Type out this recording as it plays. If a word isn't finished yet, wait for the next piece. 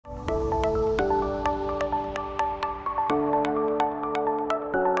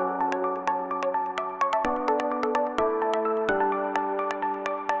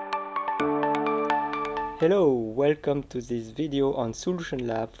Hello, welcome to this video on Solution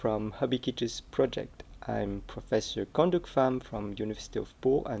Lab from HUBiquitous project. I'm Professor Konduk Pham from University of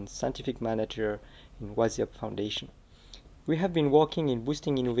Po and Scientific Manager in WASIAP Foundation. We have been working in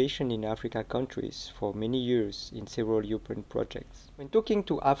boosting innovation in Africa countries for many years in several European projects. When talking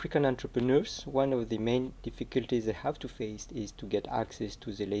to African entrepreneurs, one of the main difficulties they have to face is to get access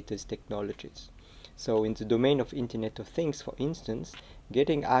to the latest technologies. So in the domain of Internet of Things, for instance,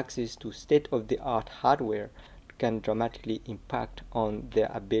 getting access to state-of-the-art hardware can dramatically impact on their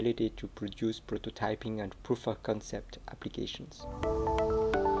ability to produce prototyping and proof-of-concept applications.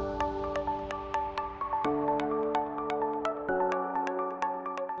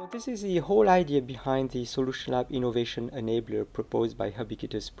 So this is the whole idea behind the Solution Lab Innovation Enabler proposed by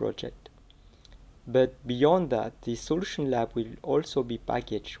HUBiquitous project. But beyond that, the Solution Lab will also be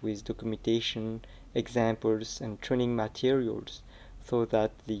packaged with documentation, examples, and training materials so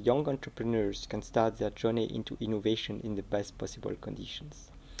that the young entrepreneurs can start their journey into innovation in the best possible conditions.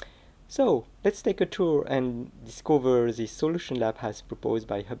 So let's take a tour and discover the Solution Lab as proposed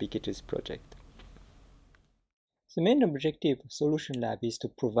by HUBiquitous project. The main objective of Solution Lab is to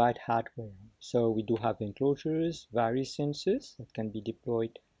provide hardware. So we do have enclosures, various sensors that can be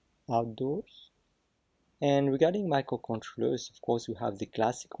deployed outdoors. And regarding microcontrollers, of course, we have the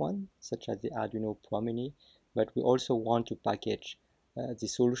classic one, such as the Arduino Pro Mini, but we also want to package the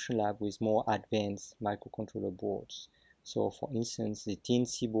Solution Lab with more advanced microcontroller boards. So, for instance, the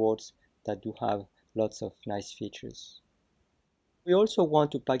TNC boards that do have lots of nice features. We also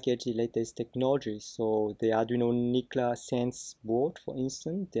want to package the latest technologies, so the Arduino Nicla Sense board, for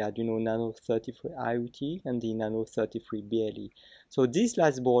instance, the Arduino Nano 33 IoT, and the Nano 33 BLE. So this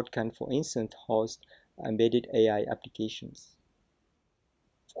last board can, for instance, host embedded AI applications.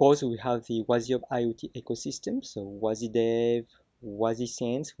 Of course, we have the WASIAP IoT ecosystem, so WASIDEV,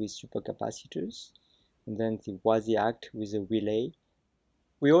 WASISense with supercapacitors, and then the WASIACT with a relay.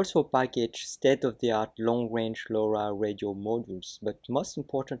 We also package state-of-the-art long-range LoRa radio modules, but most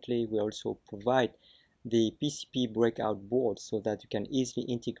importantly, we also provide the PCP breakout boards so that you can easily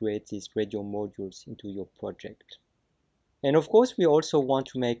integrate these radio modules into your project. And of course, we also want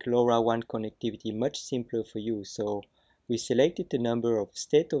to make LoRaWAN connectivity much simpler for you, so we selected a number of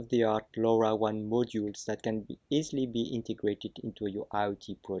state-of-the-art LoRaWAN modules that can easily be integrated into your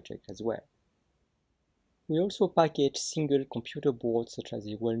IoT project as well. We also package single computer boards such as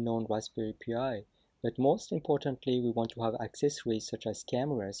the well-known Raspberry Pi, but most importantly, we want to have accessories such as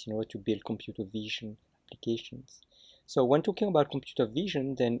cameras in order to build computer vision applications. So when talking about computer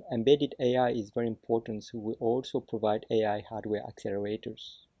vision, then embedded AI is very important, so we also provide AI hardware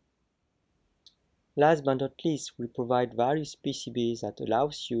accelerators. Last but not least, we provide various PCBs that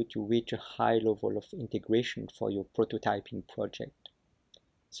allows you to reach a high level of integration for your prototyping project.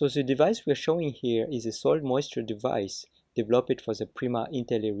 So the device we are showing here is a soil moisture device developed for the Prima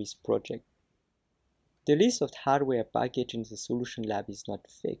Intel Iris project. The list of hardware packaged in the Solution Lab is not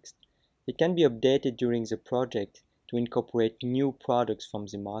fixed. It can be updated during the project to incorporate new products from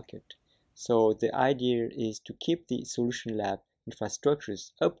the market. So the idea is to keep the Solution Lab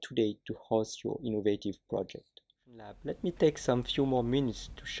infrastructures up to date to host your innovative project. Let me take some few more minutes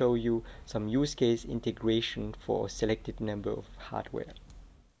to show you some use case integration for a selected number of hardware.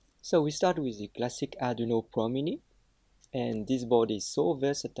 So we start with the classic Arduino Pro Mini, and this board is so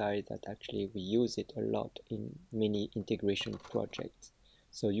versatile that actually we use it a lot in many integration projects.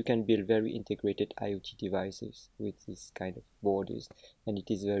 So you can build very integrated IoT devices with this kind of boards, and it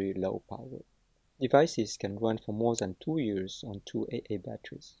is very low power. Devices can run for more than 2 years on 2 AA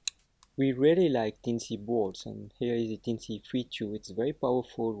batteries. We really like TNC boards, and here is the TNC 32. It's very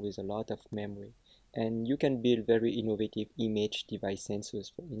powerful with a lot of memory, and you can build very innovative image device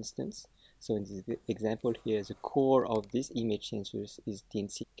sensors, for instance. So in this example here, the core of these image sensors is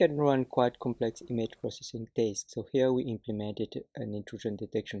TNC. It can run quite complex image processing tasks. So here we implemented an intrusion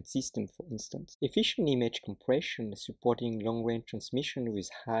detection system, for instance. Efficient image compression supporting long-range transmission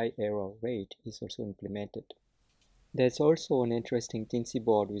with high error rate is also implemented. There's also an interesting TNC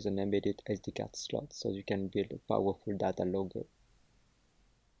board with an embedded SD card slot, so you can build a powerful data logger.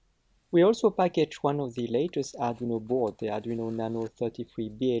 We also packaged one of the latest Arduino board, the Arduino Nano 33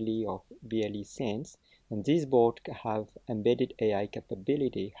 BLE or BLE Sense, and this board have embedded AI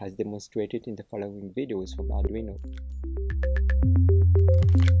capability as demonstrated in the following videos from Arduino.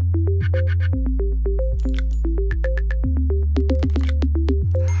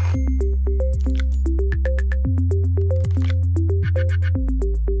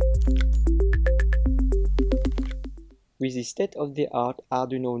 With the state-of-the-art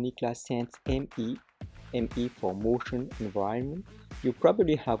Arduino Nicla Sense ME, ME for motion environment, you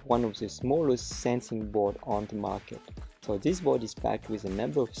probably have one of the smallest sensing boards on the market. So this board is packed with a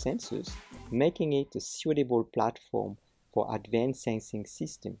number of sensors, making it a suitable platform for advanced sensing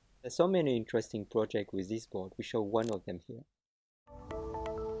systems. There's so many interesting projects with this board. We show one of them here.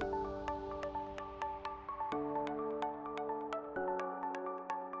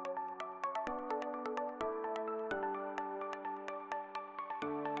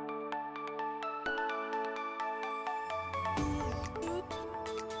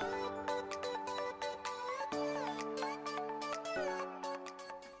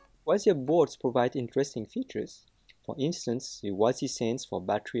 WASI boards provide interesting features. For instance, the WASI Sense for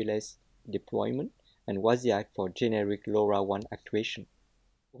batteryless deployment and WASI for generic LoRaWAN actuation.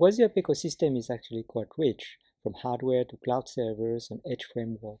 The WASI ecosystem is actually quite rich, from hardware to cloud servers and edge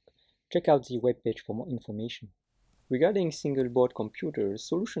framework. Check out the webpage for more information. Regarding single-board computers,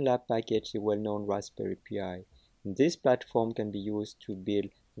 Solution Lab packaged the well-known Raspberry Pi. This platform can be used to build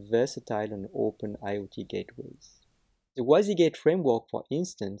versatile and open IoT gateways. The WASI framework, for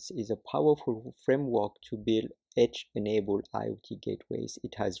instance, is a powerful framework to build edge-enabled IoT gateways.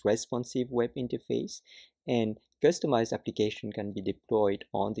 It has responsive web interface, and customized application can be deployed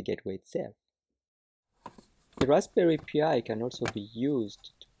on the gateway itself. The Raspberry Pi can also be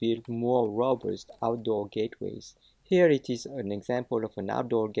used to build more robust outdoor gateways. Here it is an example of an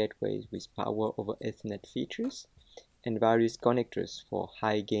outdoor gateway with power over Ethernet features and various connectors for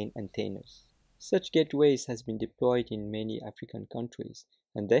high-gain antennas. Such gateways has been deployed in many African countries,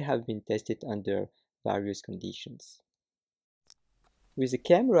 and they have been tested under various conditions. With a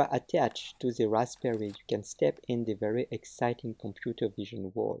camera attached to the Raspberry, you can step in the very exciting computer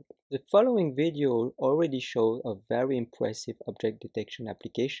vision world. The following video already shows a very impressive object detection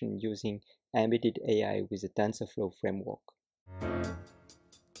application using embedded AI with the TensorFlow framework.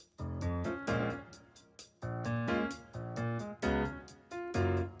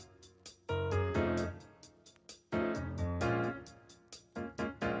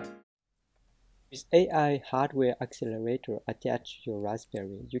 With AI hardware accelerator attached to your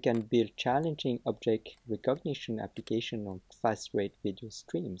Raspberry, you can build challenging object recognition applications on fast-rate video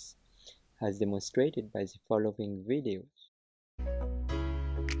streams, as demonstrated by the following videos.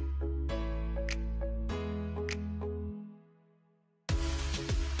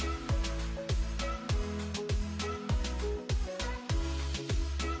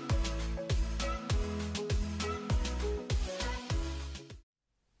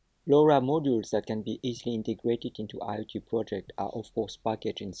 LoRa modules that can be easily integrated into IoT projects are of course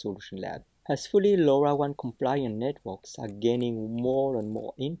packaged in Solution Lab. As fully LoRaWAN compliant networks are gaining more and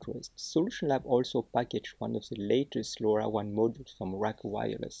more interest, Solution Lab also packaged one of the latest LoRaWAN modules from RAK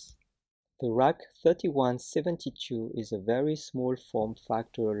Wireless. The RAK 3172 is a very small form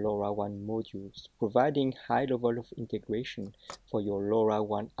factor LoRaWAN module, providing high level of integration for your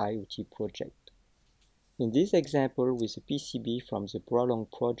LoRaWAN IoT project. In this example with a PCB from the Prolong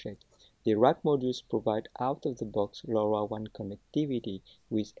project, the RAK modules provide out-of-the-box LoRaWAN connectivity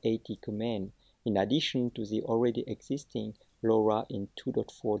with AT command, in addition to the already existing LoRa in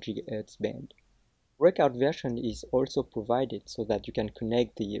 2.4 GHz band. Breakout version is also provided so that you can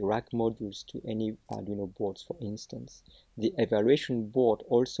connect the RAK modules to any Arduino boards, for instance. The evaluation board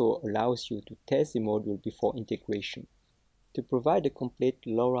also allows you to test the module before integration. To provide a complete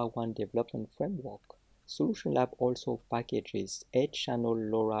LoRaWAN development framework, Solution Lab also packages 8-channel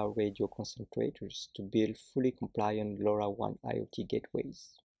LoRa radio concentrators to build fully compliant LoRaWAN IoT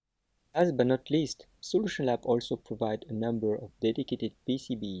gateways. Last but not least, Solution Lab also provides a number of dedicated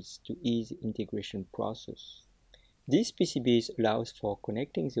PCBs to ease the integration process. These PCBs allow for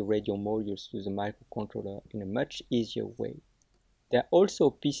connecting the radio modules to the microcontroller in a much easier way. There are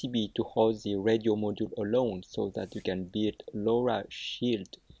also PCB to host the radio module alone so that you can build a LoRa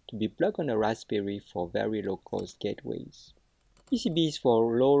shield to be plugged on a Raspberry for very low-cost gateways. PCBs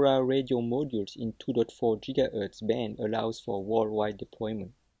for LoRa radio modules in 2.4 GHz band allows for worldwide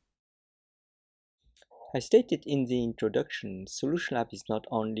deployment. As stated in the introduction, Solution Lab is not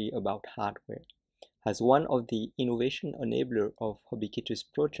only about hardware. As one of the innovation enabler of HUBiquitous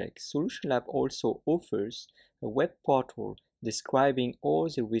project, Solution Lab also offers a web portal describing all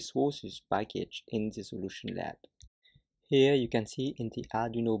the resources packaged in the Solution Lab. Here you can see in the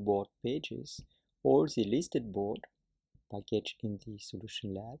Arduino board pages all the listed boards packaged in the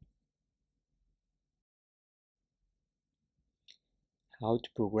Solution Lab, how to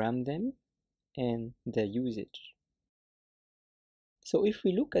program them, and their usage. So if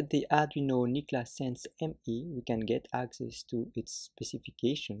we look at the Arduino Nicla Sense ME, we can get access to its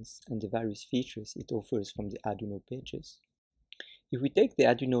specifications and the various features it offers from the Arduino pages. If we take the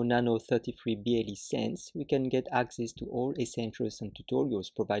Arduino Nano 33 BLE Sense, we can get access to all essentials and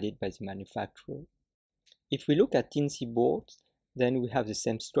tutorials provided by the manufacturer. If we look at Teensy boards, then we have the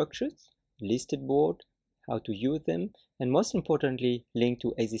same structures, listed board, how to use them, and most importantly, link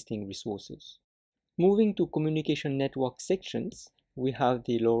to existing resources. Moving to communication network sections, we have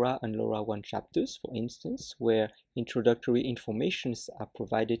the LoRa and LoRaWAN chapters, for instance, where introductory informations are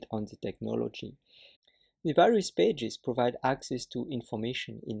provided on the technology. The various pages provide access to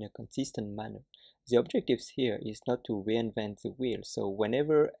information in a consistent manner. The objective here is not to reinvent the wheel, so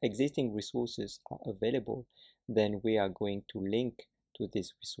whenever existing resources are available, then we are going to link to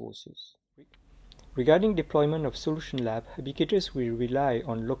these resources. Regarding deployment of Solution Lab, HUBiquitous will rely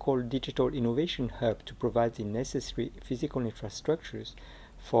on local digital innovation hub to provide the necessary physical infrastructures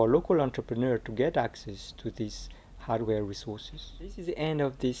for local entrepreneurs to get access to these hardware resources. This is the end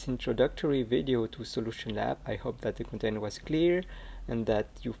of this introductory video to Solution Lab. I hope that the content was clear and that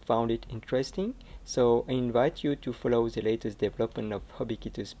you found it interesting. So I invite you to follow the latest development of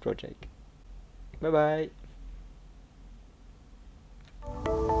HUBiquitous project. Bye bye.